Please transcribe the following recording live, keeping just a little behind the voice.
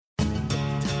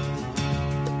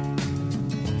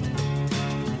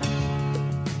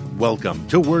Welcome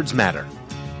to Words Matter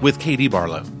with Katie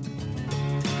Barlow.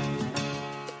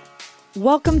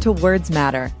 Welcome to Words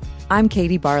Matter. I'm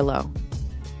Katie Barlow.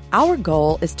 Our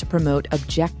goal is to promote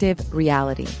objective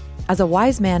reality. As a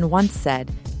wise man once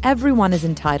said, everyone is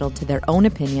entitled to their own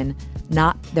opinion,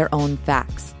 not their own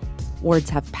facts. Words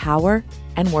have power,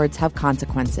 and words have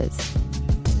consequences.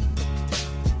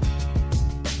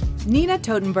 Nina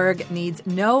Totenberg needs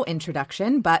no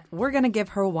introduction, but we're going to give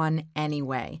her one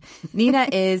anyway. Nina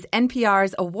is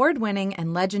NPR's award-winning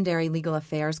and legendary legal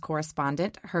affairs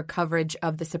correspondent. Her coverage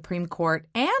of the Supreme Court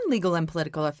and legal and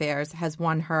political affairs has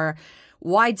won her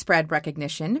widespread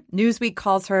recognition. Newsweek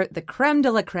calls her the creme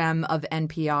de la creme of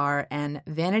NPR, and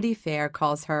Vanity Fair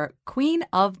calls her Queen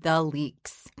of the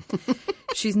Leaks.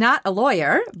 She's not a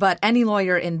lawyer, but any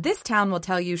lawyer in this town will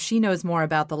tell you she knows more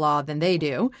about the law than they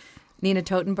do. Nina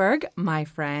Totenberg, my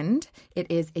friend, it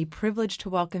is a privilege to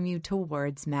welcome you to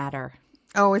Words Matter.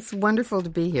 Oh, it's wonderful to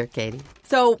be here, Katie.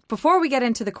 So before we get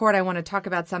into the court, I want to talk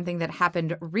about something that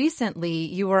happened recently.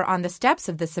 You were on the steps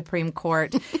of the Supreme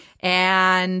Court,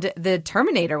 and the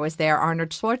Terminator was there. Arnold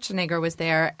Schwarzenegger was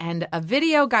there, and a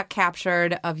video got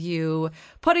captured of you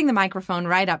putting the microphone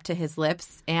right up to his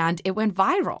lips, and it went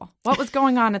viral. What was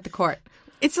going on at the court?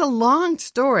 It's a long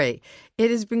story. It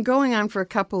has been going on for a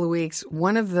couple of weeks.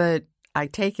 One of the, I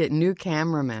take it, new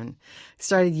cameramen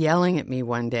started yelling at me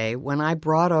one day when I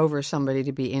brought over somebody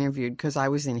to be interviewed because I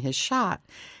was in his shot.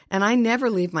 And I never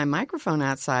leave my microphone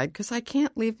outside because I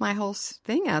can't leave my whole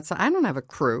thing outside. I don't have a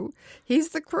crew. He's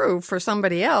the crew for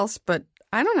somebody else, but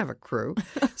I don't have a crew.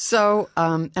 So,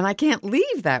 and I can't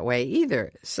leave that way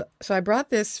either. So I brought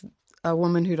this a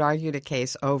woman who'd argued a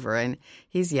case over, and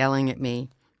he's yelling at me.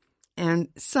 And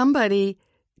somebody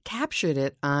captured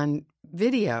it on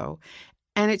video,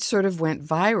 and it sort of went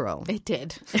viral. It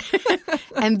did.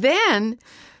 And then,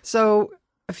 so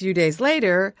a few days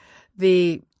later,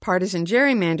 the partisan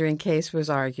gerrymandering case was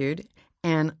argued,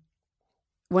 and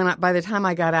by the time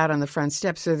I got out on the front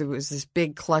steps, so there was this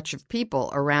big clutch of people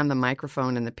around the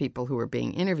microphone and the people who were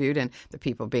being interviewed, and the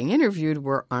people being interviewed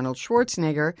were Arnold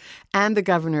Schwarzenegger and the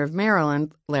governor of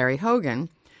Maryland, Larry Hogan,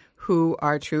 who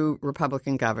are two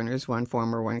Republican governors, one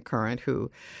former, one current,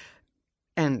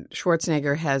 and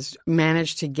Schwarzenegger has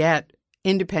managed to get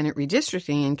independent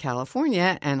redistricting in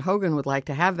California, and Hogan would like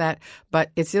to have that,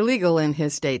 but it's illegal in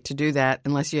his state to do that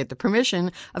unless you get the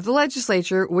permission of the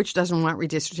legislature, which doesn't want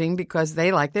redistricting because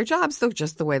they like their jobs, though,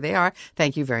 just the way they are.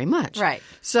 Thank you very much. Right.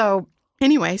 So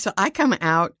anyway, so I come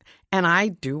out and I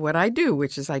do what I do,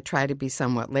 which is I try to be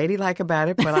somewhat ladylike about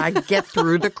it, but I get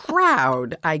through the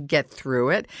crowd. I get through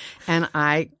it, and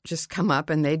I just come up,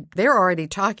 and they're already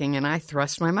talking, and I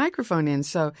thrust my microphone in.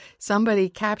 So somebody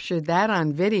captured that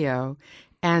on video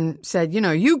and said,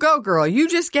 you go, girl. You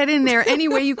just get in there any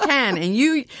way you can.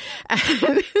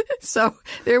 And so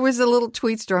there was a little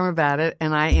tweet storm about it,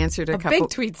 and I answered a couple. Big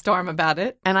tweet storm about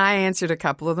it. And I answered a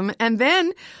couple of them. And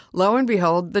then, lo and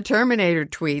behold, the Terminator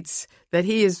tweets that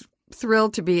he is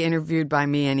thrilled to be interviewed by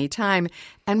me anytime.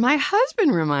 And my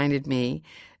husband reminded me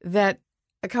that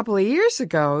a couple of years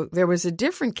ago, there was a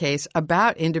different case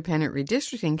about independent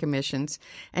redistricting commissions,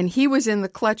 and he was in the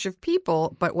clutch of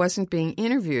people but wasn't being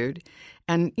interviewed.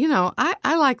 And,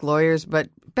 I like lawyers, but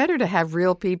better to have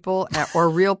real people or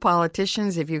real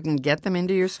politicians if you can get them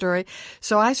into your story.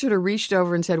 So I sort of reached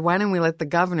over and said, why don't we let the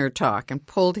governor talk, and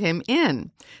pulled him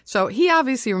in. So he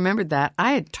obviously remembered that.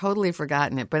 I had totally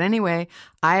forgotten it. But anyway,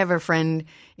 I have a friend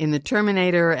in the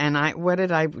Terminator, and what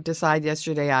did I decide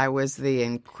yesterday? I was the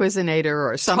Inquisinator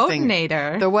or something.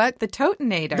 Totenator. The what? The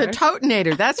Totenator. The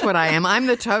Totenator. That's what I am. I'm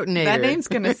the Totenator. That name's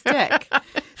going to stick.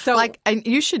 So, and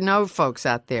you should know, folks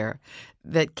out there,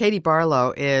 that Katie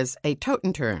Barlow is a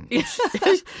Totentern.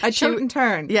 A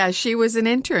Totentern. Yeah, she was an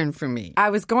intern for me. I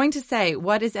was going to say,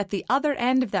 what is at the other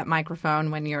end of that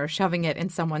microphone when you're shoving it in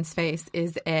someone's face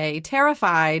is a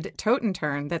terrified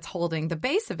Totentern that's holding the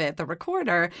base of it, the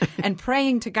recorder, and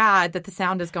praying to God that the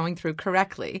sound is going through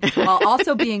correctly, while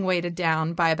also being weighted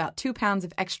down by about 2 pounds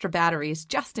of extra batteries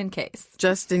just in case.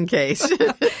 Just in case.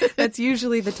 That's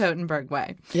usually the Totenberg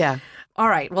way. Yeah. All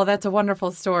right. Well, that's a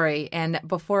wonderful story. And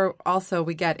before also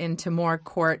we get into more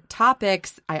court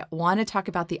topics, I want to talk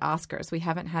about the Oscars. We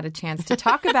haven't had a chance to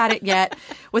talk about it yet.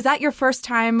 Was that your first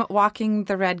time walking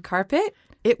the red carpet?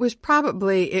 It was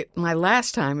probably my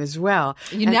last time as well.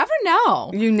 You never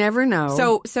know. You never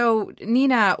know. So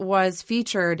Nina was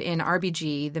featured in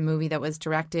RBG, the movie that was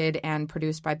directed and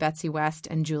produced by Betsy West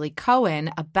and Julie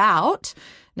Cohen about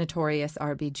notorious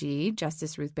RBG,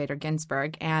 Justice Ruth Bader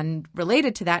Ginsburg. And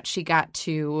related to that, she got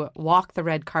to walk the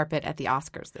red carpet at the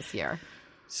Oscars this year.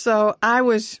 So I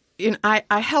was, I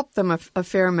helped them a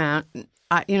fair amount.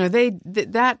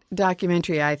 that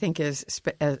documentary I think is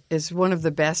one of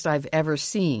the best I've ever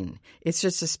seen. It's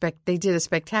just they did a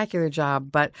spectacular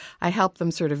job, but I helped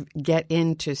them sort of get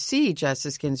in to see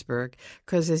Justice Ginsburg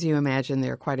because, as you imagine,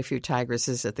 there are quite a few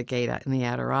tigresses at the gate in the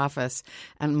outer office,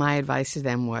 and my advice to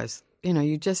them was,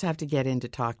 you just have to get in to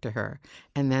talk to her,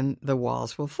 and then the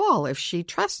walls will fall if she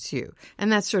trusts you,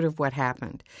 and that's sort of what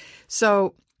happened.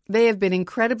 So they have been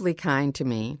incredibly kind to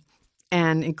me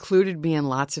and included me in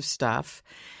lots of stuff.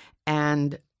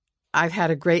 And I've had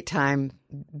a great time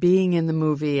being in the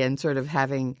movie and sort of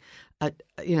having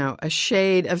a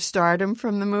shade of stardom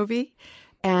from the movie.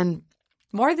 And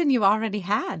more than you already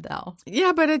had, though.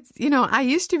 Yeah, but it's, I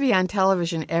used to be on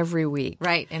television every week.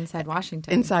 Right, Inside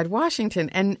Washington. Inside Washington.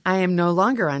 And I am no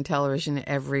longer on television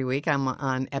every week. I'm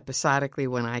on episodically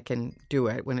when I can do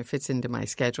it, when it fits into my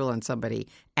schedule and somebody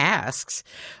asks.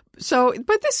 So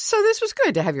this was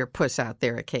good to have your puss out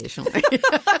there occasionally.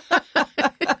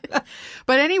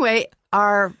 But anyway,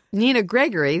 our Nina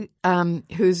Gregory,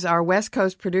 who's our West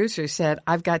Coast producer, said,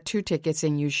 I've got 2 tickets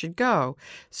and you should go.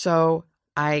 So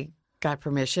I got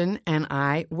permission and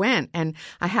I went. And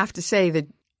I have to say that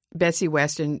Betsy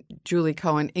West and Julie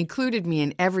Cohen included me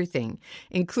in everything,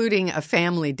 including a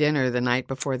family dinner the night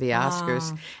before the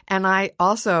Oscars. And I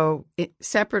also,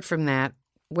 separate from that,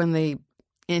 when the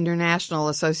International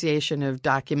Association of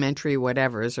Documentary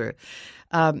Whatevers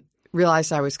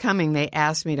realized I was coming, they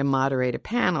asked me to moderate a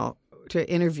panel to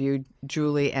interview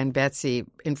Julie and Betsy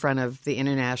in front of the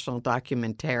International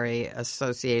Documentary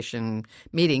Association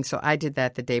meeting. So I did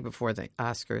that the day before the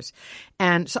Oscars.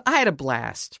 And so I had a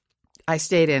blast. I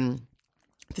stayed in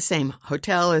the same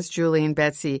hotel as Julie and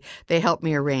Betsy. They helped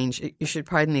me arrange, you should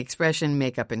pardon the expression,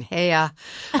 makeup and hair.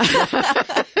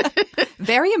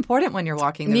 Very important when you're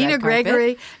walking the red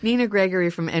carpet. Nina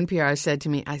Gregory from NPR said to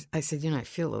me, I said, I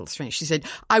feel a little strange. She said,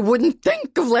 I wouldn't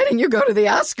think of letting you go to the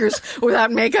Oscars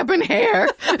without makeup and hair.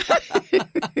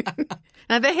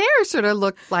 Now, the hair sort of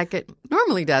looked like it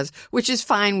normally does, which is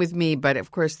fine with me, but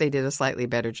of course they did a slightly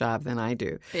better job than I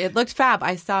do. It looked fab.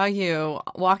 I saw you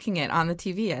walking it on the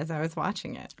TV as I was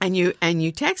watching it. And you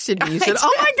texted me. You said,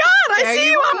 "Oh my God, I see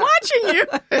you. I'm watching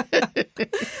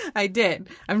you." I did.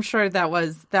 I'm sure that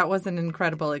was an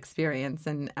incredible experience,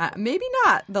 and maybe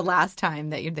not the last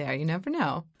time that you're there. You never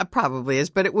know. It probably is,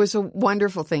 but it was a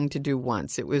wonderful thing to do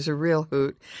once. It was a real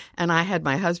hoot, and I had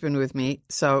my husband with me,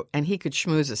 and he could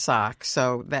schmooze a sock. So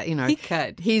that he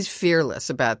could. He's fearless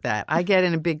about that. I get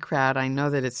in a big crowd. I know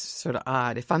that it's sort of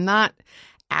odd. If I'm not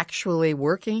actually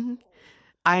working,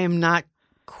 I am not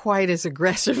quite as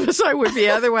aggressive as I would be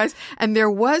otherwise. And there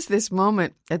was this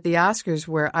moment at the Oscars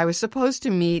where I was supposed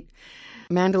to meet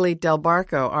Mandalit Del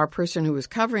Barco, our person who was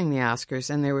covering the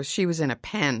Oscars, and she was in a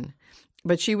pen,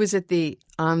 but she was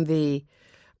on the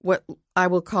what I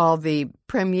will call the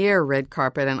premiere red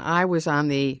carpet, and I was on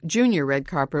the junior red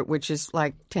carpet, which is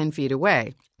like 10 feet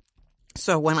away.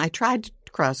 So when I tried to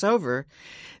cross over,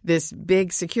 this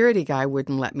big security guy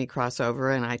wouldn't let me cross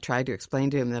over, and I tried to explain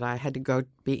to him that I had to go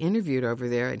be interviewed over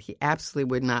there, and he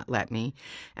absolutely would not let me.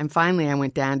 And finally, I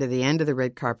went down to the end of the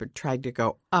red carpet, tried to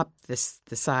go up the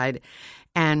side,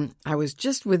 and I was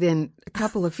just within a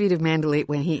couple of feet of Mandalit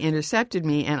when he intercepted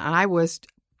me, and I was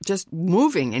just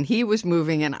moving, and he was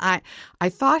moving, and I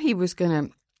thought he was going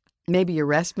to maybe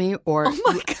arrest me or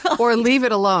leave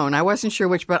it alone. I wasn't sure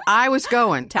which, but I was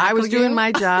going. I was doing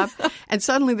my job, and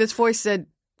suddenly this voice said,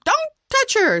 "Don't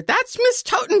touch her. That's Miss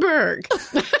Totenberg."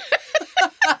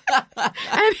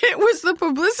 And it was the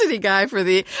publicity guy for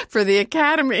the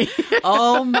Academy.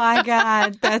 Oh my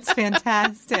God, that's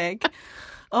fantastic.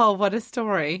 Oh, what a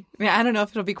story. I don't know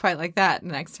if it'll be quite like that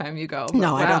next time you go.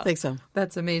 No, I don't think so.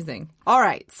 That's amazing. All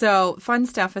right. So fun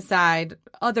stuff aside,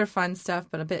 other fun stuff,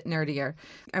 but a bit nerdier.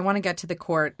 I want to get to the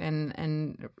court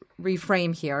and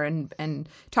reframe here and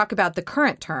talk about the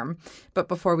current term. But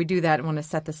before we do that, I want to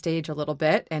set the stage a little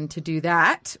bit. And to do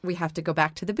that, we have to go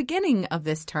back to the beginning of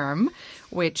this term,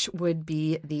 which would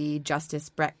be the Justice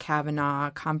Brett Kavanaugh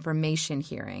confirmation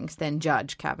hearings, then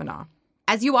Judge Kavanaugh.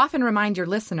 As you often remind your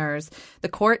listeners, the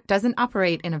court doesn't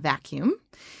operate in a vacuum.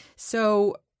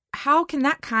 So how can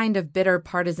that kind of bitter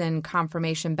partisan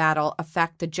confirmation battle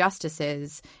affect the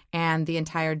justices and the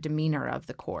entire demeanor of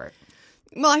the court?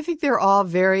 Well, I think they're all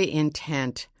very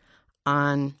intent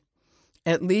on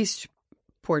at least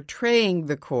portraying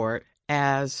the court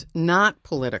as not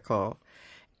political,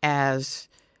 as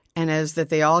that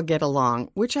they all get along,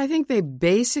 which I think they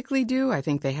basically do. I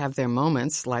think they have their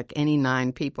moments, like any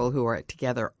 9 people who are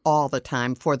together all the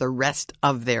time for the rest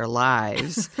of their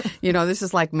lives. This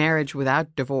is like marriage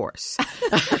without divorce.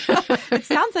 It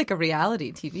sounds like a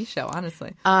reality TV show,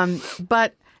 honestly. And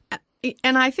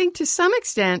I think to some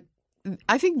extent,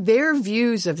 I think their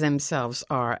views of themselves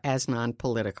are as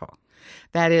non-political.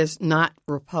 That is, not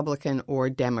Republican or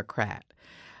Democrat.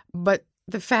 But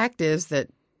the fact is that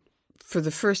for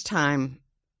the first time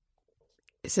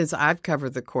since I've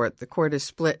covered the court is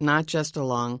split not just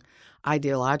along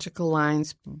ideological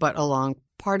lines, but along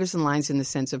partisan lines in the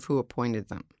sense of who appointed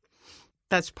them.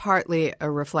 That's partly a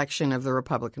reflection of the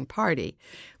Republican Party,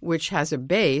 which has a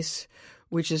base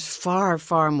which is far,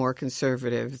 far more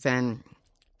conservative than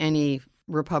any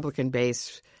Republican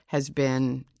base has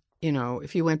been. You know,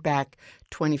 if you went back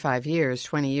 20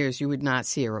 years, you would not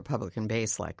see a Republican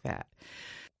base like that.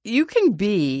 You can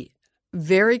be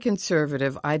very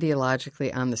conservative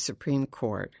ideologically on the Supreme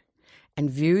Court and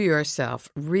view yourself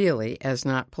really as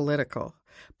not political,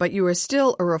 but you are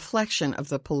still a reflection of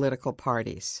the political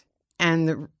parties. And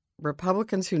the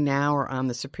Republicans who now are on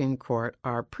the Supreme Court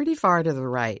are pretty far to the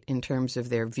right in terms of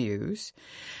their views.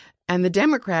 And the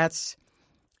Democrats,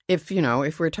 if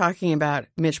we're talking about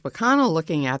Mitch McConnell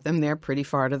looking at them, they're pretty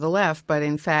far to the left. But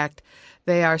in fact,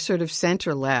 they are sort of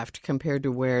center-left compared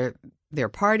to where their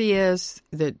party is,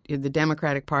 the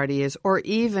Democratic Party is, or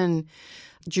even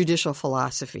judicial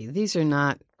philosophy. These are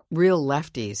not real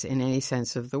lefties in any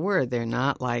sense of the word. They're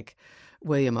not like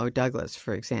William O. Douglas,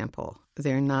 for example.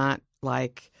 They're not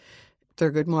like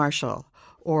Thurgood Marshall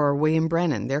or William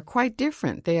Brennan. They're quite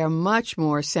different. They are much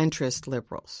more centrist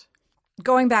liberals.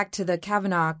 Going back to the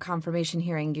Kavanaugh confirmation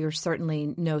hearing, you're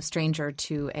certainly no stranger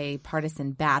to a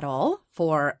partisan battle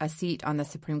for a seat on the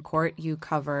Supreme Court. You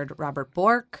covered Robert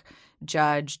Bork,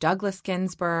 Judge Douglas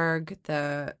Ginsburg,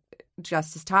 the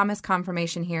Justice Thomas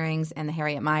confirmation hearings, and the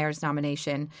Harriet Miers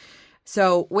nomination.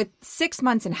 So with 6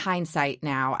 months in hindsight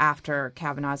now after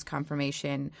Kavanaugh's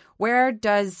confirmation, where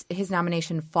does his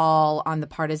nomination fall on the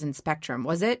partisan spectrum?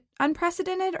 Was it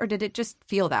unprecedented, or did it just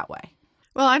feel that way?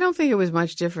 Well, I don't think it was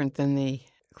much different than the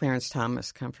Clarence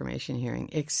Thomas confirmation hearing,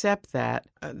 except that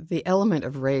the element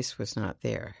of race was not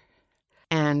there.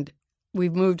 And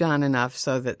we've moved on enough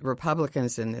so that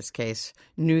Republicans in this case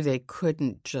knew they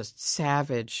couldn't just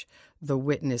savage the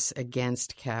witness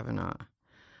against Kavanaugh,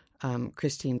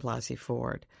 Christine Blasey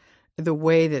Ford, the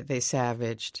way that they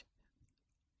savaged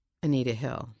Anita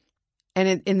Hill.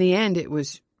 And in the end, it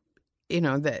was,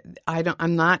 that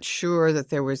I'm not sure that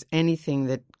there was anything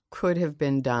that could have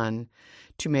been done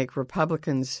to make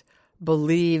Republicans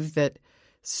believe that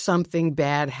something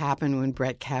bad happened when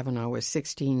Brett Kavanaugh was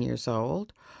 16 years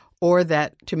old, or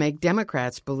that to make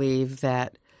Democrats believe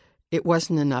that it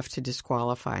wasn't enough to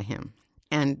disqualify him.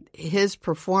 And his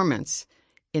performance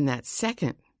in that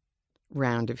second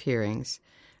round of hearings,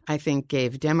 I think,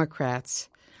 gave Democrats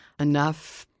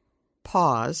enough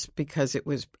pause, because it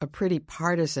was a pretty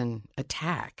partisan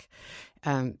attack.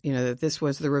 That this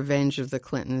was the revenge of the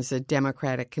Clintons, a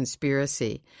Democratic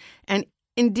conspiracy. And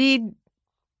indeed,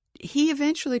 he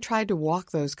eventually tried to walk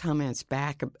those comments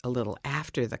back a little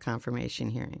after the confirmation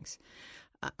hearings.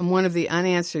 One of the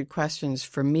unanswered questions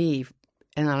for me,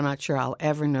 and I'm not sure I'll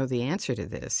ever know the answer to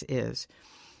this, is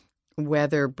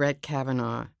whether Brett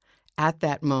Kavanaugh at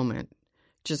that moment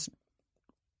just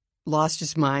lost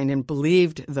his mind and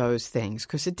believed those things,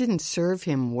 because it didn't serve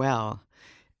him well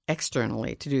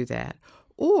externally to do that.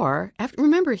 Or,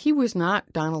 remember, he was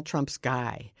not Donald Trump's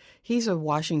guy. He's a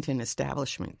Washington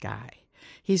establishment guy.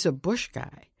 He's a Bush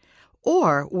guy.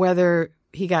 Or whether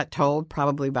he got told,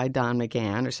 probably by Don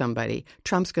McGahn or somebody,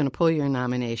 Trump's going to pull your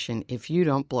nomination if you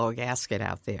don't blow a gasket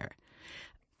out there.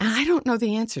 And I don't know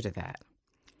the answer to that.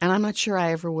 And I'm not sure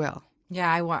I ever will.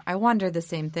 Yeah, I wonder the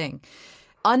same thing.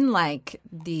 Unlike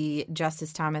the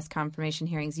Justice Thomas confirmation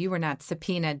hearings, you were not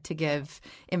subpoenaed to give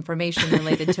information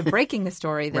related to breaking the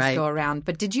story this go around.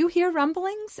 But did you hear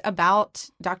rumblings about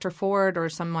Dr. Ford or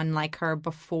someone like her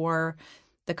before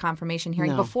the confirmation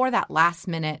hearing, before that last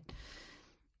minute?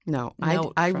 No,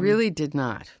 I really did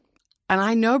not. And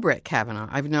I know Brett Kavanaugh.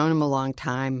 I've known him a long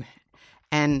time.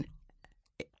 And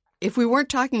if we weren't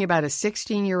talking about a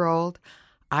 16-year-old,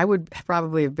 I would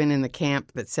probably have been in the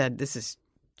camp that said this is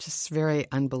just very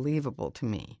unbelievable to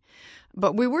me.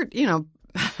 But we were,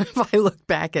 if I look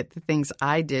back at the things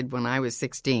I did when I was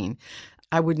 16,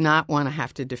 I would not want to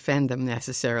have to defend them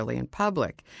necessarily in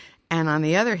public. And on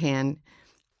the other hand,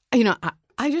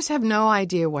 I just have no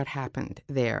idea what happened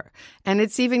there. And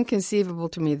it's even conceivable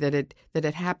to me that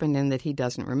it happened and that he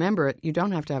doesn't remember it. You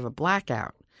don't have to have a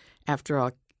blackout. After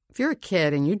all, if you're a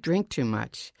kid and you drink too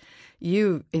much,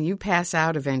 you pass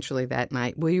out eventually that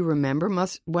night, will you remember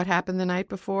what happened the night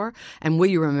before? And will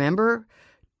you remember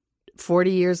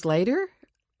 40 years later?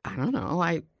 I don't know.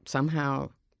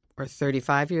 Or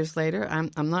 35 years later,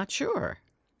 I'm not sure.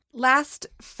 Last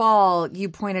fall, you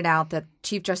pointed out that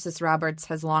Chief Justice Roberts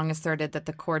has long asserted that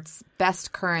the court's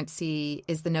best currency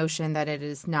is the notion that it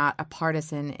is not a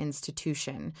partisan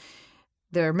institution.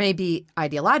 There may be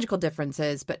ideological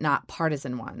differences, but not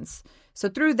partisan ones. So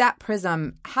through that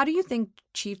prism, how do you think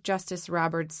Chief Justice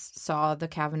Roberts saw the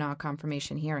Kavanaugh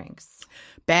confirmation hearings?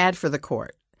 Bad for the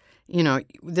court.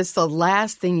 The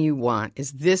last thing you want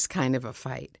is this kind of a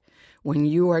fight when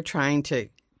you are trying to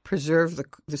preserve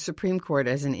the Supreme Court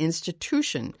as an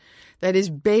institution that is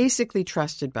basically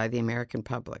trusted by the American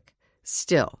public.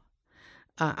 Still,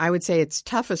 I would say its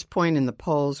toughest point in the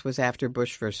polls was after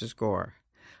Bush versus Gore.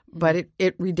 But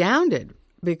it redounded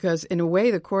because, in a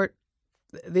way,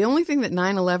 the only thing that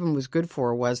 9/11 was good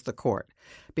for was the court,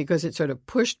 because it sort of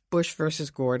pushed Bush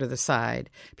versus Gore to the side.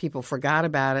 People forgot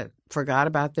about it, forgot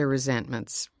about their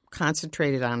resentments,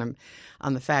 concentrated on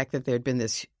the fact that there had been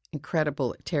this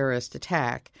incredible terrorist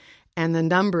attack, and the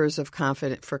numbers of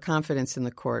confidence in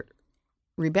the court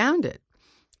rebounded.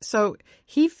 So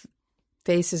he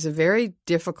faces a very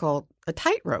difficult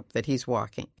tightrope that he's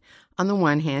walking. On the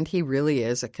one hand, he really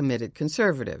is a committed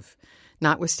conservative,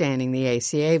 notwithstanding the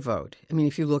ACA vote. I mean,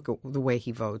 if you look at the way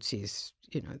he votes,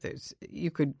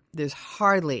 there's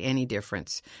hardly any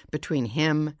difference between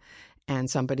him and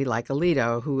somebody like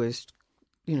Alito, who is,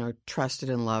 trusted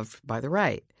and loved by the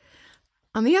right.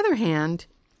 On the other hand,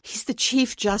 he's the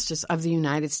Chief Justice of the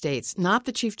United States, not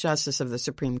the Chief Justice of the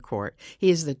Supreme Court. He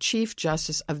is the Chief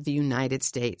Justice of the United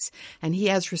States, and he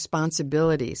has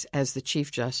responsibilities as the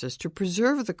Chief Justice to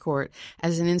preserve the court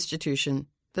as an institution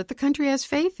that the country has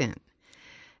faith in.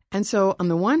 And so on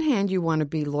the one hand, you want to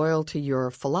be loyal to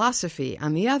your philosophy.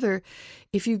 On the other,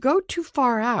 if you go too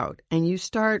far out and you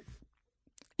start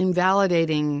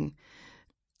invalidating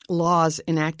laws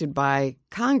enacted by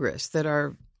Congress that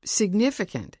are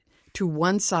significant to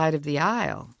one side of the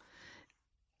aisle,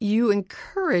 you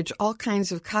encourage all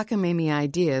kinds of cockamamie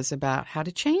ideas about how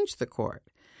to change the court.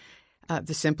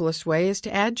 The simplest way is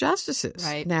to add justices.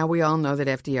 Right. Now, we all know that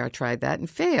FDR tried that and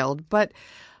failed, but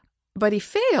he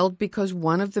failed because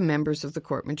one of the members of the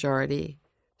court majority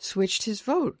switched his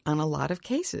vote on a lot of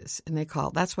cases, and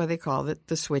that's why they call it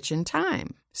the switch in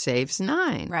time, saves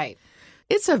 9. Right.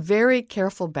 It's a very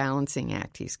careful balancing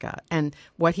act he's got. And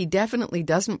what he definitely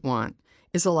doesn't want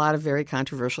is a lot of very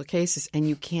controversial cases, and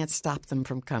you can't stop them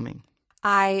from coming.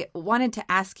 I wanted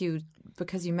to ask you,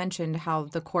 because you mentioned how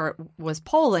the court was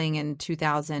polling in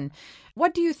 2000,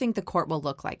 what do you think the court will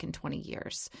look like in 20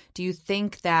 years? Do you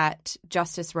think that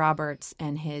Justice Roberts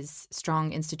and his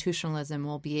strong institutionalism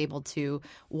will be able to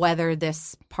weather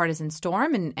this partisan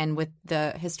storm? And with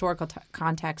the historical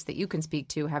context that you can speak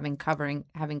to, having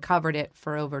covered it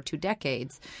for over 2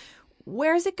 decades,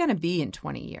 where is it going to be in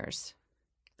 20 years?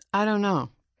 I don't know.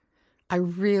 I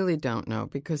really don't know,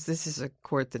 because this is a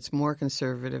court that's more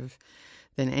conservative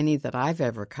than any that I've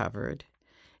ever covered.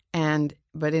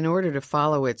 But in order to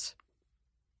follow its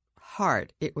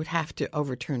heart, it would have to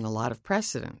overturn a lot of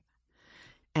precedent.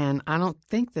 And I don't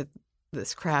think that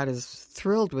this crowd is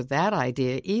thrilled with that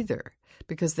idea either,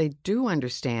 because they do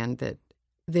understand that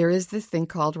there is this thing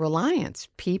called reliance.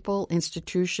 People,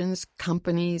 institutions,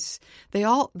 companies,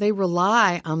 they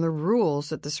rely on the rules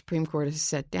that the Supreme Court has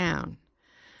set down.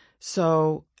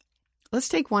 So let's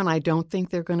take one I don't think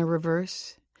they're going to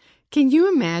reverse. Can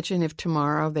you imagine if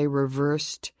tomorrow they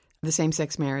reversed the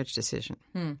same-sex marriage decision?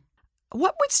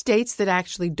 What would states that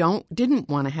actually didn't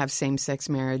want to have same-sex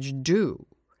marriage do?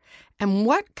 And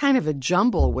what kind of a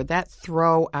jumble would that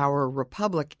throw our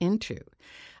republic into?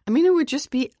 I mean, it would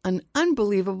just be an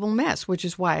unbelievable mess, which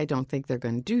is why I don't think they're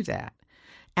going to do that,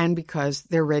 and because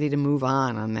they're ready to move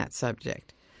on that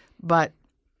subject. But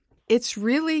it's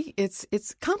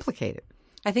complicated.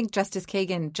 I think Justice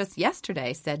Kagan just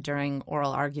yesterday said during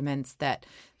oral arguments that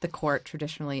the court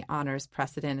traditionally honors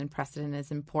precedent, and precedent is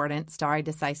important, stare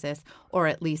decisis, or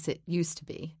at least it used to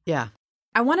be. Yeah.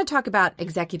 I want to talk about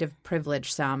executive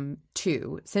privilege some,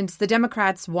 too. Since the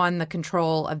Democrats won the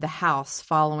control of the House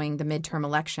following the midterm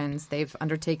elections, they've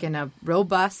undertaken a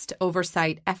robust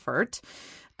oversight effort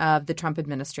of the Trump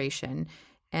administration,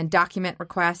 and document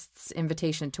requests,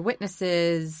 invitation to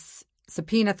witnesses,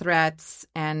 subpoena threats,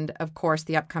 and, of course,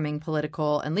 the upcoming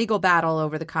political and legal battle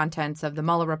over the contents of the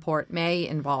Mueller report may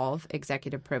involve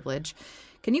executive privilege.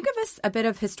 Can you give us a bit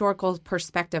of historical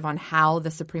perspective on how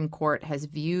the Supreme Court has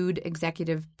viewed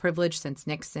executive privilege since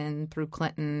Nixon through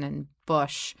Clinton and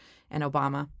Bush and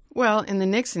Obama? Well, in the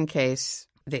Nixon case,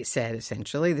 they said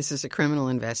essentially this is a criminal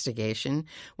investigation.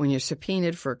 When you're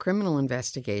subpoenaed for a criminal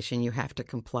investigation, you have to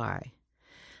comply.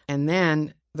 And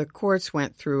then the courts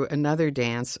went through another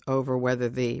dance over whether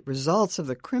the results of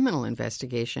the criminal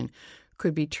investigation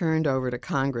could be turned over to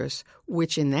Congress,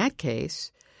 which in that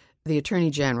case, the Attorney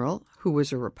General, who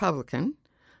was a Republican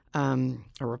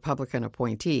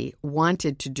appointee,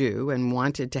 wanted to do and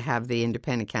wanted to have the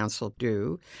independent counsel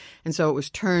do. And so it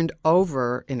was turned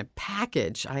over in a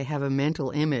package. I have a mental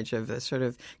image of the sort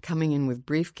of coming in with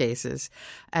briefcases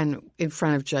and in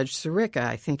front of Judge Sirica,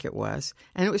 I think it was.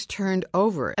 And it was turned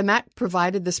over. And that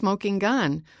provided the smoking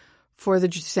gun for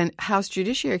the House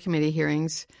Judiciary Committee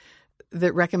hearings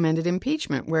that recommended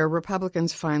impeachment, where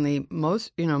Republicans finally,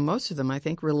 most of them, I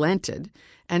think, relented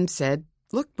and said,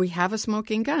 look, we have a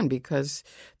smoking gun, because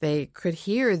they could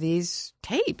hear these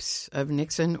tapes of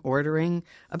Nixon ordering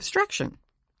obstruction.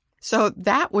 So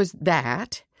that was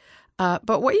that.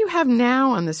 But what you have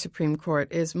now on the Supreme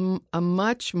Court is a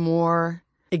much more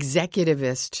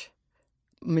executivist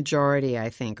majority, I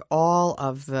think. All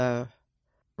of the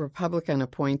Republican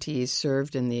appointees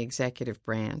served in the executive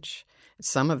branch.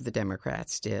 Some of the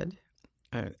Democrats did.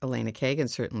 Elena Kagan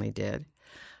certainly did.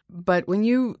 But when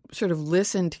you sort of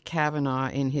listen to Kavanaugh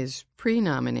in his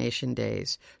pre-nomination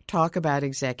days talk about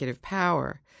executive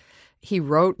power, he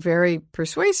wrote very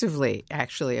persuasively,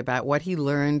 actually, about what he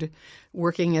learned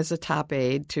working as a top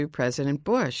aide to President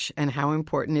Bush and how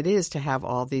important it is to have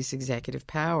all these executive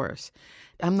powers.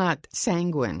 I'm not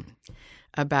sanguine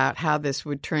about how this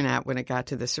would turn out when it got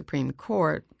to the Supreme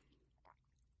Court.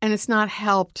 And it's not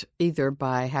helped either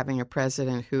by having a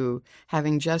president who,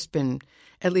 having just been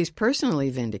at least personally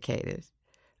vindicated,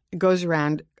 goes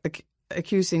around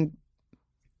accusing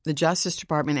the Justice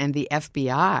Department and the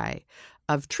FBI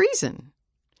of treason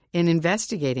in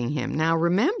investigating him. Now,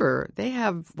 remember, they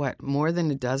have, more than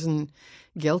a dozen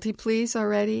guilty pleas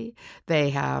already?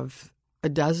 They have a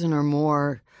dozen or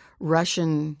more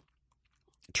Russian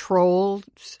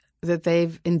trolls that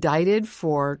they've indicted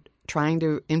for trying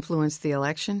to influence the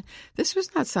election. This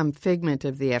was not some figment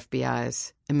of the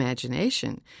FBI's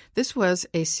imagination. This was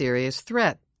a serious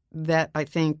threat that I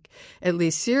think at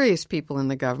least serious people in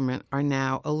the government are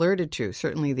now alerted to.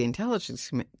 Certainly the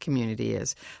intelligence community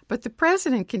is. But the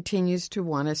president continues to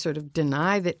want to sort of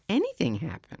deny that anything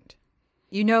happened.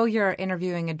 You know you're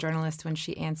interviewing a journalist when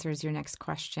she answers your next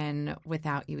question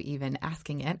without you even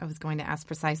asking it. I was going to ask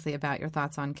precisely about your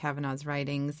thoughts on Kavanaugh's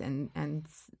writings and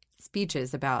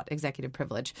speeches about executive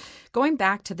privilege. Going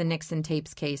back to the Nixon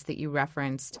tapes case that you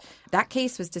referenced, that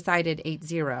case was decided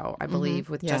 8-0, I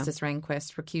believe, with Justice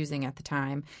Rehnquist recusing at the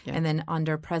time. Yeah. And then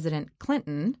under President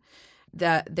Clinton,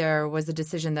 there was a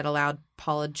decision that allowed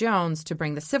Paula Jones to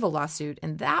bring the civil lawsuit,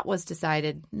 and that was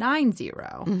decided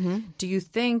 9-0. Do you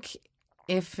think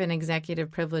if an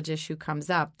executive privilege issue comes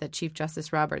up that Chief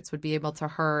Justice Roberts would be able to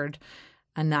herd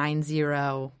a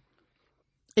 9-0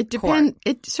 It depends.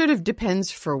 It sort of depends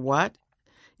for what.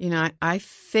 I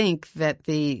think that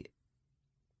the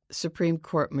Supreme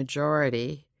Court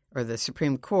majority, or the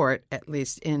Supreme Court, at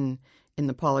least in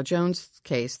the Paula Jones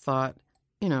case, thought,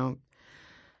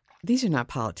 these are not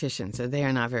politicians, and they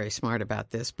are not very smart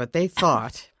about this, but they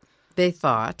thought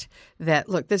that,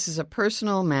 look, this is a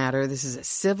personal matter. This is a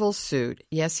civil suit.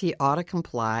 Yes, he ought to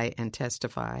comply and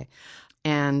testify,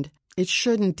 and it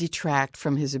shouldn't detract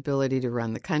from his ability to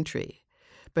run the country.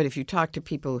 But if you talk to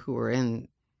people who were in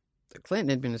the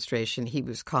Clinton administration, he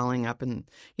was calling up and,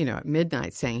 at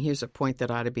midnight saying, here's a point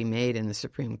that ought to be made in the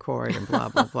Supreme Court and blah,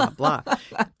 blah, blah, blah.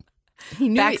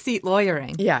 Backseat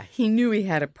lawyering. Yeah, he knew he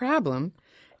had a problem,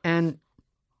 and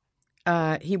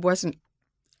he wasn't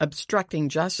obstructing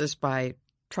justice by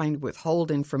trying to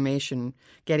withhold information,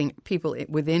 getting people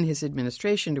within his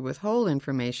administration to withhold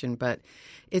information, but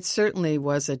it certainly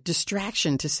was a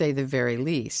distraction, to say the very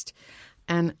least.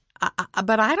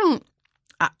 But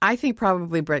I think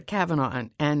probably Brett Kavanaugh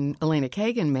and Elena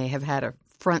Kagan may have had a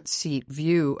front seat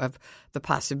view of the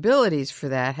possibilities for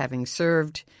that, having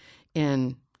served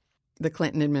in the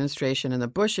Clinton administration and the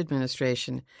Bush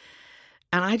administration.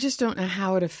 And I just don't know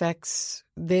how it affects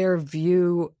their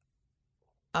view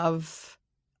of,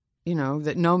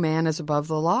 that no man is above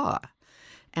the law.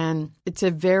 And it's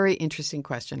a very interesting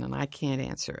question, and I can't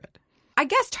answer it. I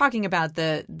guess talking about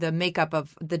the makeup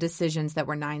of the decisions that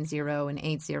were 9-0 and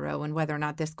 8-0 and whether or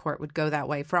not this court would go that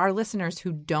way, for our listeners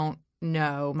who don't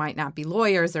know, might not be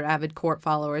lawyers or avid court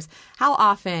followers, how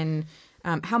often,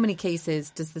 how many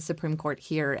cases does the Supreme Court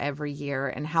hear every year,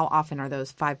 and how often are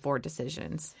those 5-4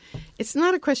 decisions? It's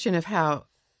not a question of how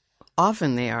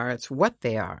often they are, it's what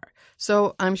they are.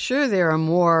 So I'm sure there are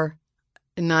more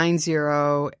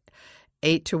 9-0,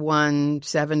 8-1,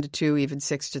 7-2, even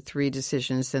 6-3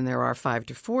 decisions than there are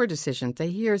 5-4 decisions. They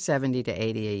hear 70 to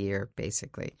 80 a year,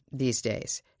 basically, these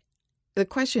days. The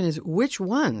question is, which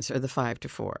ones are the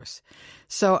 5-4s?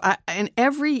 So,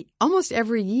 almost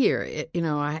every year,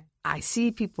 I see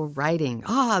people writing,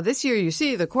 this year, you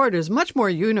see, the court is much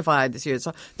more unified this year.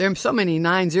 So there are so many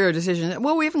 9-0 decisions.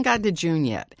 Well, we haven't gotten to June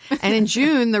yet. And in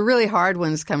June, the really hard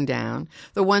ones come down,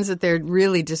 the ones that they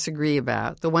really disagree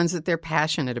about, the ones that they're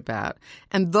passionate about.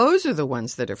 And those are the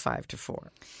ones that are 5-4.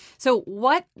 So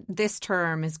what this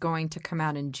term is going to come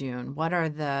out in June? What are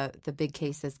the big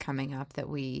cases coming up that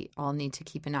we all need to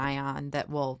keep an eye on that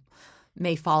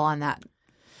may fall on that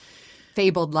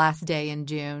fabled last day in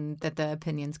June that the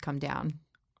opinions come down?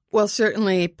 Well,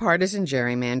 certainly partisan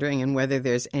gerrymandering and whether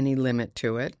there's any limit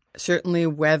to it. Certainly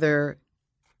whether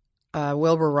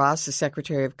Wilbur Ross, the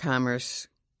Secretary of Commerce,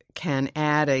 can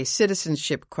add a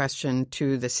citizenship question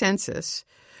to the census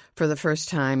for the first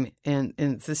time in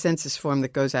the census form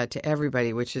that goes out to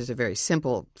everybody, which is a very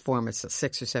simple form. It's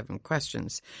 6 or 7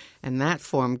 questions. And that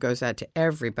form goes out to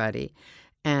everybody.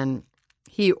 And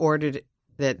he ordered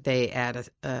that they add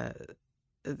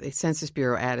the Census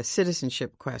Bureau add a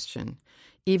citizenship question,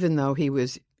 even though he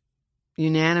was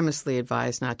unanimously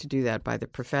advised not to do that by the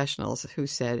professionals who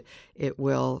said it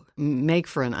will make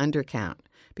for an undercount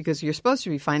because you're supposed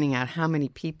to be finding out how many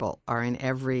people are in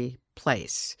every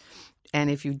place.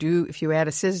 And if you add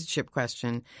a citizenship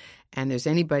question and there's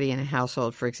anybody in a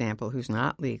household, for example, who's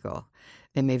not legal,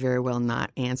 they may very well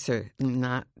not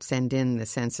send in the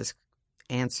census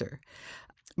answer.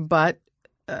 But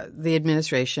the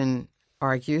administration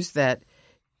argues that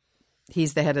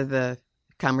he's the head of the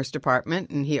Commerce Department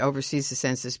and he oversees the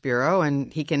Census Bureau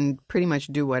and he can pretty much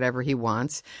do whatever he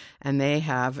wants. And they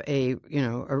have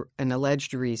an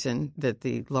alleged reason that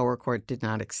the lower court did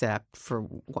not accept for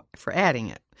adding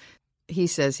it. He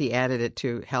says he added it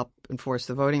to help enforce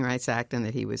the Voting Rights Act and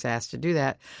that he was asked to do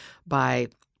that by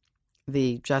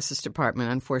the Justice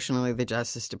Department. Unfortunately, the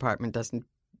Justice Department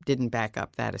didn't back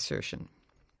up that assertion.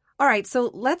 All right, so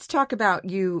let's talk about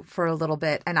you for a little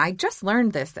bit. And I just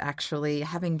learned this, actually,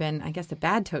 having been, I guess, a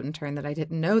bad Totenturn that I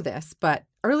didn't know this. But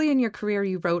early in your career,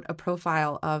 you wrote a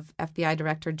profile of FBI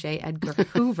Director J. Edgar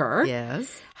Hoover.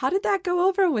 Yes. How did that go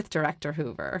over with Director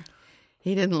Hoover?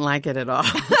 He didn't like it at all.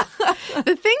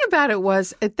 The thing about it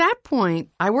was, at that point,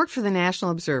 I worked for the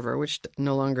National Observer, which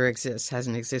no longer exists,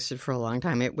 hasn't existed for a long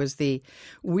time. It was the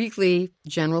weekly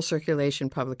general circulation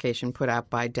publication put out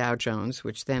by Dow Jones,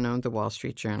 which then owned the Wall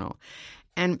Street Journal.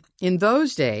 And in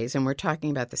those days, and we're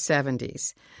talking about the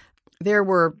 70s, there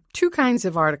were 2 kinds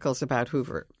of articles about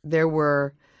Hoover. There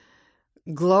were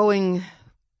glowing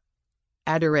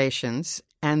adorations,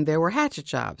 and there were hatchet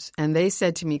jobs. And they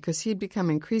said to me, because he'd become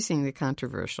increasingly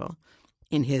controversial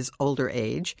in his older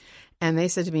age, and they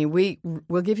said to me,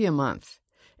 we'll give you a month,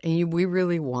 and we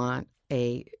really want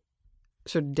a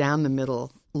sort of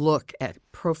down-the-middle look at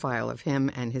profile of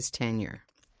him and his tenure.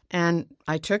 And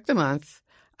I took the month.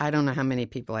 I don't know how many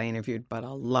people I interviewed, but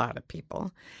a lot of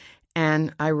people.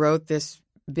 And I wrote this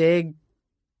big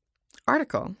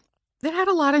article that had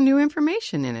a lot of new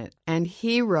information in it. And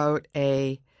he wrote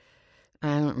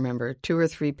I don't remember, 2 or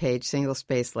 3 page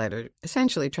single-space letter,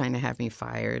 essentially trying to have me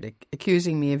fired,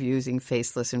 accusing me of using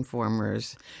faceless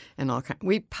informers and all kinds.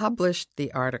 We published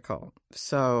the article.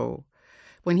 So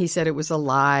when he said it was a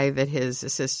lie that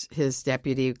his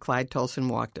deputy, Clyde Tolson,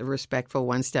 walked a respectful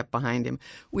 1 step behind him,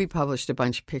 we published a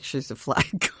bunch of pictures of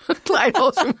Clyde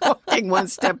Tolson walking 1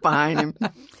 step behind him.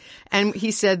 And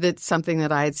he said that something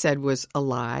that I had said was a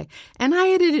lie. And I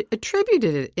had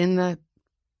attributed it in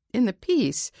the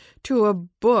piece to a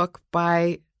book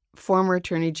by former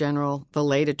Attorney General, the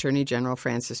late Attorney General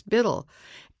Francis Biddle.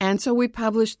 And so we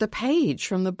published the page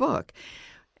from the book.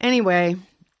 Anyway,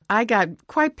 I got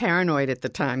quite paranoid at the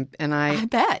time. And I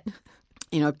bet.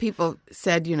 People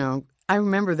said, I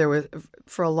remember there was,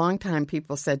 for a long time,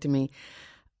 people said to me,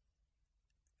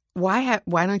 why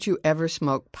don't you ever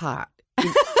smoke pot?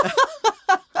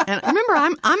 And remember,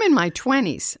 I'm in my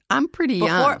 20s. I'm pretty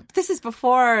young. This is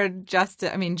before Judge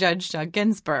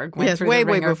Ginsburg went through way,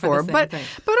 the ringer way before. But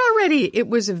already it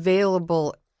was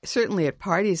available, certainly at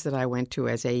parties that I went to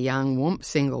as a young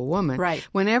single woman. Right.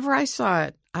 Whenever I saw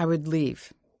it, I would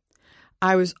leave.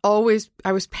 I was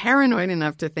paranoid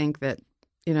enough to think that,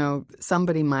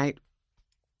 somebody might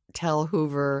tell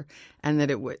Hoover and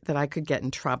that I could get in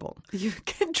trouble. You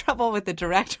get in trouble with the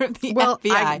director of the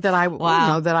FBI. That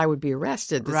I would be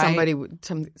arrested. That right. Somebody would.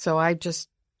 So I just,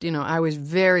 I was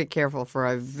very careful for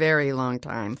a very long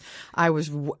time. I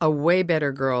was a way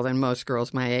better girl than most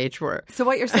girls my age were. So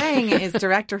what you're saying is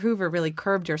Director Hoover really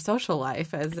curbed your social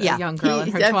life as a young girl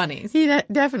in her 20s. He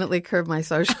definitely curbed my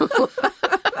social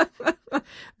life.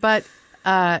 But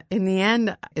in the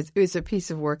end, it was a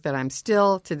piece of work that I'm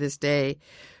still to this day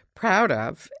proud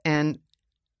of, and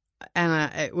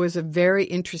it was a very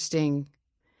interesting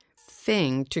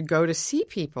thing to go to see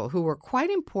people who were quite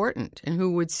important and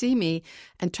who would see me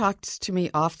and talk to me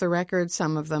off the record,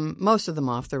 some of them, most of them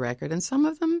off the record, and some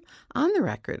of them on the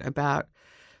record about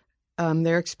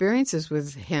their experiences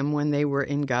with him when they were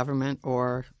in government.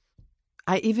 Or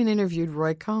I even interviewed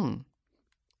Roy Cohn.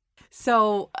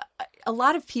 So a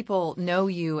lot of people know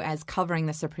you as covering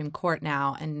the Supreme Court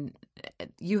now, and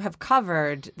you have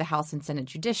covered the House and Senate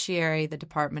Judiciary, the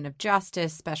Department of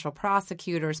Justice, special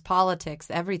prosecutors, politics,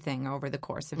 everything over the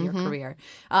course of your career,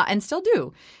 and still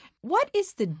do. What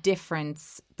is the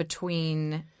difference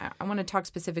between – I want to talk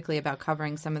specifically about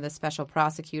covering some of the special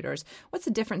prosecutors. What's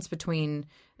the difference between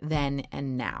then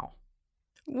and now?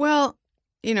 Well,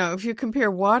 you know, if you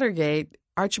compare Watergate,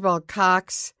 Archibald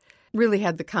Cox – really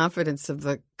had the confidence of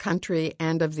the country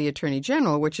and of the Attorney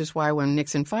General, which is why when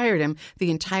Nixon fired him, the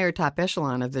entire top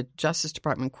echelon of the Justice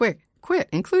Department quit,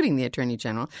 including the Attorney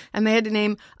General. And they had to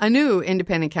name a new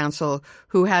independent counsel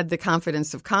who had the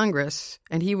confidence of Congress,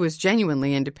 and he was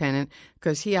genuinely independent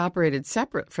because he operated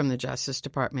separate from the Justice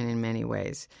Department in many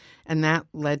ways. And that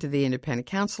led to the independent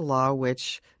counsel law,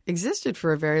 which existed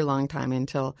for a very long time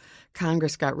until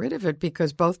Congress got rid of it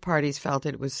because both parties felt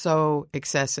it was so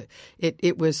excessive.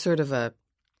 It was sort of a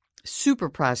super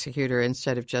prosecutor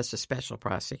instead of just a special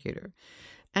prosecutor.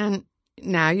 And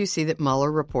now you see that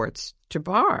Mueller reports to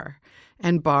Barr,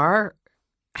 and Barr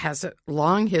has a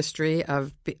long history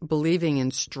of believing in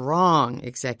strong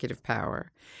executive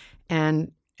power,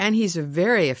 and he's a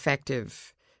very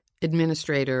effective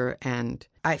administrator, and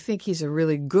I think he's a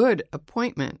really good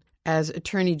appointment as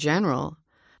Attorney General.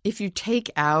 If you take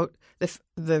out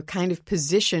the kind of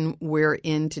position we're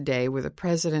in today with a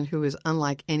president who is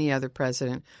unlike any other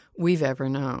president we've ever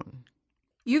known.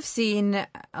 You've seen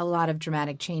a lot of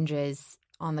dramatic changes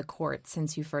on the court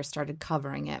since you first started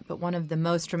covering it, but one of the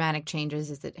most dramatic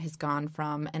changes is it has gone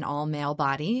from an all-male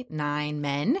body, 9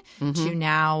 men, to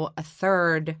now a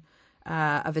third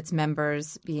of its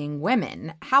members being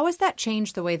women. How has that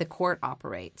changed the way the court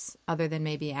operates, other than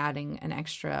maybe adding an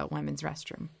extra women's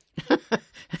restroom?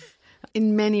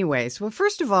 In many ways. Well,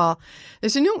 first of all,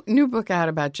 there's a new book out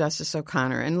about Justice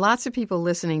O'Connor, and lots of people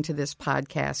listening to this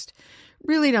podcast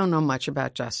really don't know much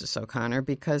about Justice O'Connor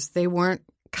because they weren't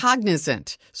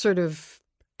cognizant sort of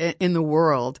in the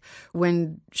world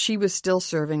when she was still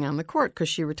serving on the court because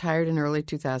she retired in early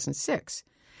 2006.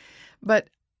 But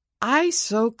I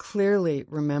so clearly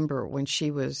remember when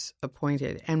she was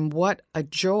appointed and what a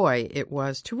joy it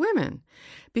was to women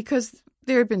because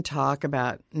there had been talk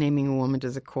about naming a woman to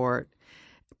the court.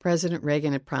 President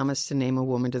Reagan had promised to name a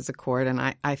woman to the court, and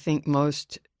I think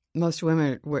most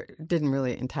women didn't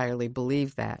really entirely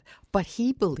believe that. But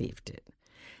he believed it.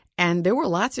 And there were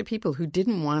lots of people who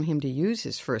didn't want him to use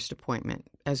his first appointment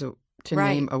to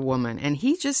name a woman. And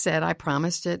he just said, I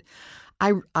promised it.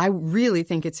 I really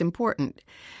think it's important.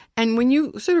 And when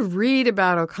you sort of read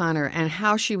about O'Connor and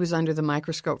how she was under the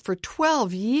microscope for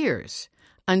 12 years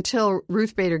until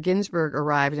Ruth Bader Ginsburg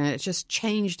arrived, and it just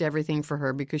changed everything for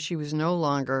her because she no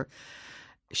longer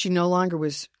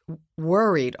was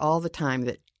worried all the time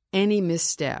that any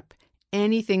misstep,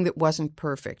 anything that wasn't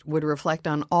perfect would reflect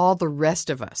on all the rest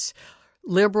of us,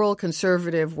 liberal,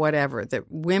 conservative, whatever,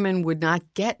 that women would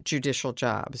not get judicial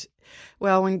jobs.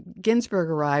 Well, when Ginsburg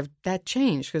arrived, that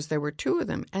changed because there were 2 of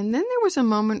them. And then there was a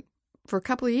moment for a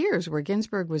couple of years where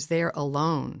Ginsburg was there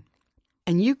alone.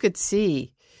 And you could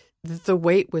see that the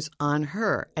weight was on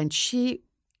her, and she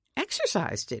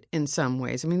exercised it in some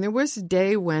ways. I mean, there was a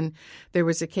day when there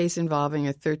was a case involving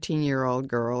a 13-year-old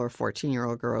girl or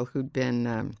 14-year-old girl who'd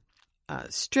been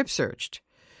strip searched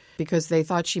because they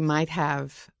thought she might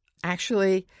have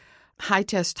actually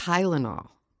high-test Tylenol,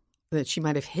 that she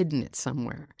might have hidden it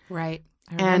somewhere. Right.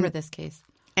 I remember this case.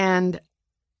 And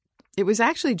it was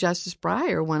actually Justice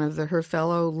Breyer, one of her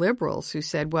fellow liberals, who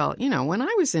said, well, you know, when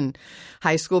I was in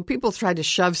high school, people tried to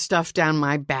shove stuff down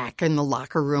my back in the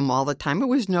locker room all the time. It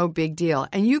was no big deal.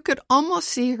 And you could almost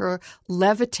see her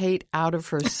levitate out of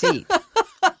her seat.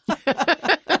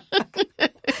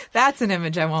 That's an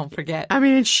image I won't forget. I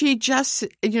mean, she just,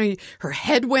 her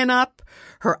head went up,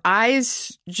 her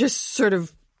eyes just sort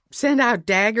of sent out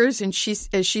daggers, and she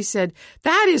said,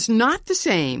 that is not the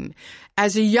same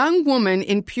as a young woman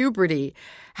in puberty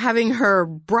having her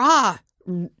bra,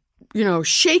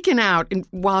 shaken out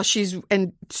while she's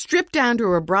stripped down to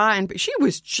her bra, and she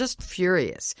was just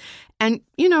furious. And,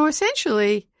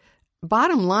 essentially,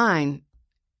 bottom line,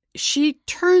 she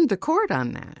turned the court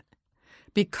on that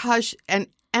because, and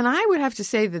I would have to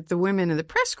say that the women in the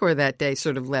press corps that day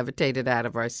sort of levitated out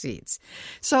of our seats.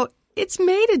 So it's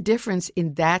made a difference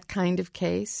in that kind of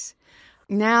case.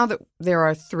 Now that there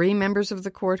are 3 members of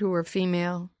the court who are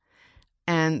female,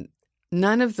 and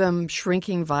none of them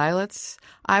shrinking violets.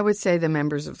 I would say the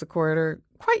members of the court are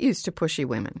quite used to pushy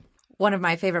women. One of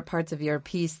my favorite parts of your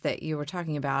piece that you were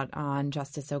talking about on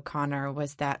Justice O'Connor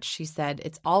was that she said,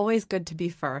 it's always good to be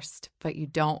first, but you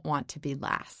don't want to be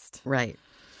last. Right.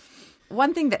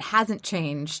 One thing that hasn't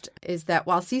changed is that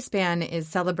while C-SPAN is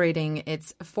celebrating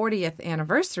its 40th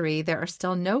anniversary, there are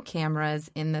still no cameras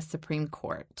in the Supreme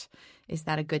Court. Is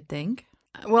that a good thing?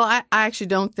 Well, I actually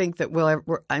don't think that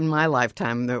in my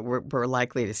lifetime, that we're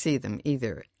likely to see them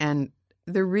either. And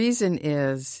the reason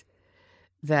is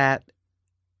that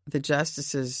the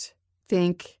justices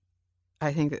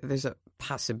I think that there's a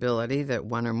possibility that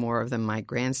one or more of them might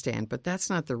grandstand, but that's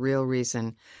not the real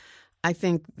reason. I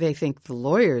think they think the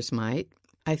lawyers might.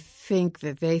 I think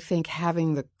that they think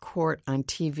having the court on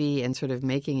TV and sort of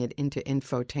making it into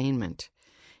infotainment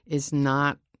is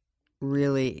not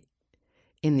really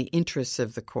in the interests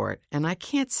of the court. And I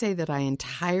can't say that I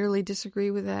entirely disagree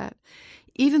with that,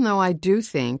 even though I do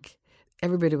think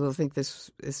everybody will think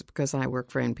this is because I work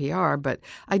for NPR, but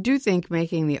I do think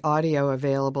making the audio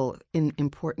available in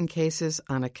important cases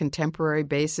on a contemporary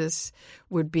basis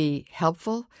would be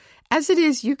helpful. As it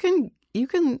is, you can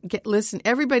listen.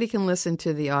 Everybody can listen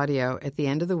to the audio at the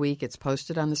end of the week. It's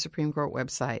posted on the Supreme Court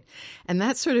website, and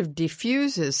that sort of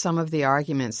diffuses some of the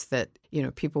arguments that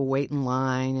people wait in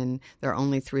line and there are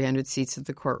only 300 seats at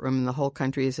the courtroom and the whole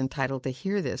country is entitled to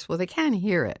hear this. Well, they can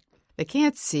hear it. They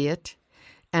can't see it.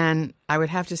 And I would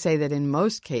have to say that in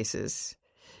most cases,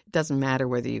 it doesn't matter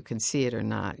whether you can see it or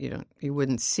not. You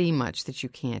wouldn't see much that you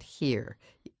can't hear.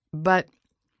 But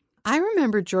I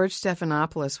remember George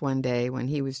Stephanopoulos one day when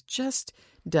he was just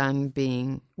done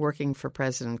working for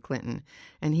President Clinton,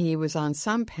 and he was on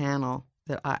some panel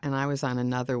and I was on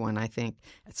another one, I think,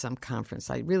 at some conference.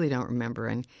 I really don't remember.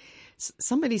 And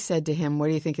somebody said to him, "What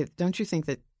do you think? Don't you think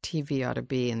that TV ought to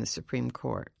be in the Supreme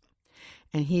Court?"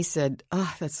 And he said,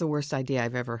 "Oh, that's the worst idea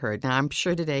I've ever heard." Now, I'm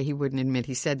sure today he wouldn't admit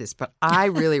he said this, but I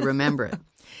really remember it.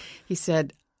 He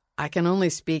said, "I can only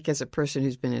speak as a person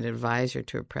who's been an advisor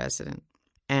to a president.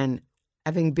 And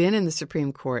having been in the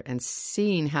Supreme Court and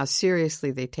seen how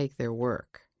seriously they take their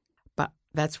work, but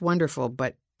that's wonderful.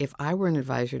 But if I were an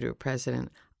advisor to a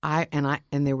president, and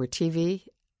there were TV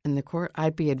in the court,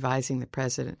 I'd be advising the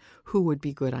president who would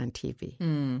be good on TV.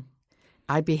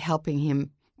 I'd be helping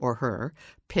him or her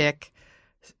pick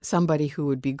somebody who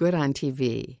would be good on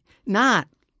TV,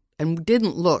 and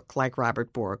didn't look like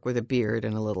Robert Bork with a beard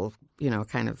and a little,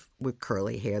 kind of with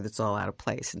curly hair that's all out of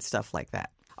place and stuff like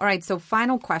that." All right, so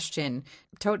final question.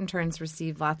 Tote and Turns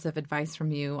receive lots of advice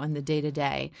from you on the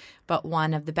day-to-day, but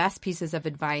one of the best pieces of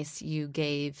advice you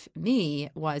gave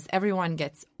me was everyone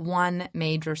gets one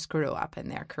major screw-up in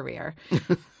their career.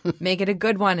 Make it a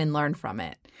good one and learn from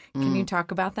it. Can you talk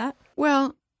about that?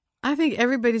 Well, I think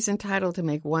everybody's entitled to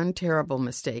make one terrible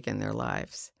mistake in their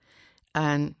lives.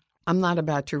 And I'm not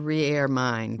about to re-air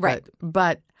mine, right.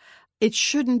 But it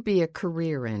shouldn't be a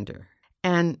career ender.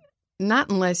 And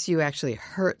not unless you actually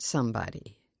hurt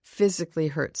somebody, physically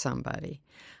hurt somebody.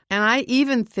 And I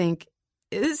even think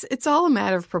it's all a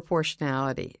matter of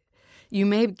proportionality. You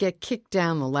may get kicked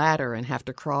down the ladder and have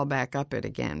to crawl back up it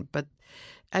again. But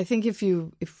I think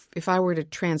if I were to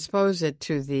transpose it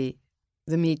to the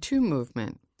Me Too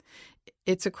movement,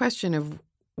 it's a question of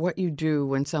what you do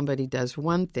when somebody does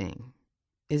one thing.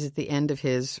 Is it the end of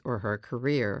his or her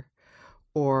career?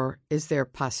 Or is there a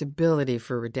possibility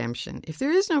for redemption? If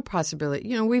there is no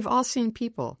possibility, we've all seen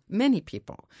many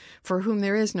people, for whom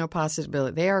there is no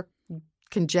possibility. They are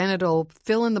congenital,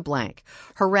 fill in the blank,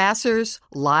 harassers,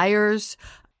 liars,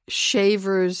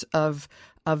 shavers of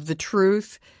the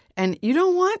truth. And you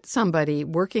don't want somebody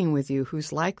working with you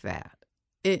who's like that.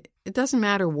 It doesn't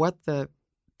matter what the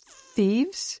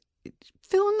thieves,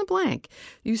 fill in the blank.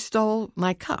 You stole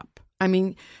my cup. I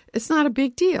mean, it's not a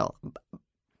big deal.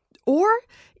 Or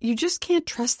you just can't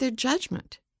trust their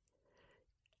judgment.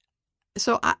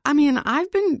 So, I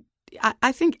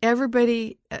think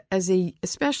everybody,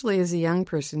 especially as a young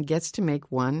person, gets to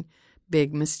make one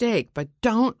big mistake, but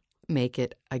don't make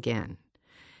it again,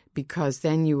 because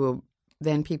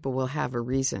then people will have a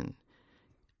reason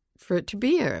for it to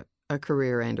be a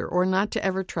career ender, or not to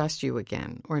ever trust you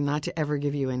again, or not to ever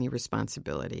give you any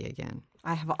responsibility again.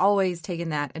 I have always taken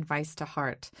that advice to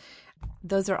heart.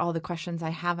 Those are all the questions I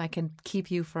have. I can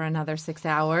keep you for another 6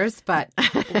 hours, but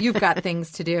you've got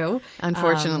things to do.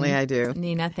 Unfortunately, I do.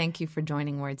 Nina, thank you for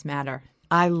joining Words Matter.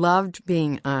 I loved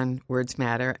being on Words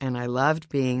Matter, and I loved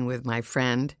being with my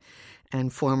friend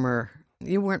and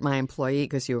you weren't my employee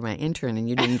because you were my intern and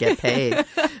you didn't get paid.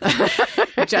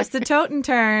 Just a tote and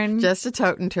turn. Just a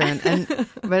tote and turn.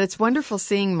 But it's wonderful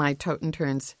seeing my tote and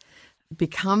turns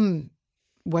become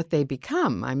what they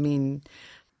become. I mean,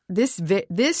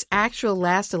 this actual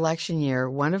last election year,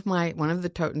 one of the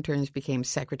Totenturns became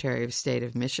Secretary of State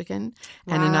of Michigan,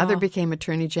 and another became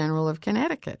Attorney General of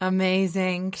Connecticut.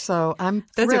 Amazing. So I'm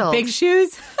Those thrilled. are big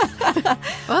shoes.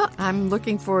 Well, I'm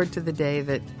looking forward to the day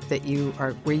that you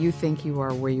are where you think you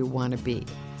are, where you want to be.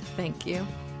 Thank you.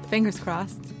 Fingers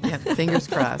crossed. Yeah, fingers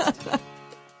crossed.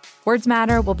 Words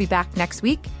Matter will be back next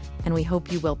week, and we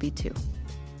hope you will be too.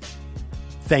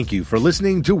 Thank you for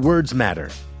listening to Words Matter.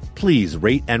 Please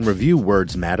rate and review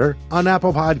Words Matter on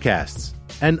Apple Podcasts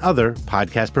and other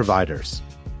podcast providers.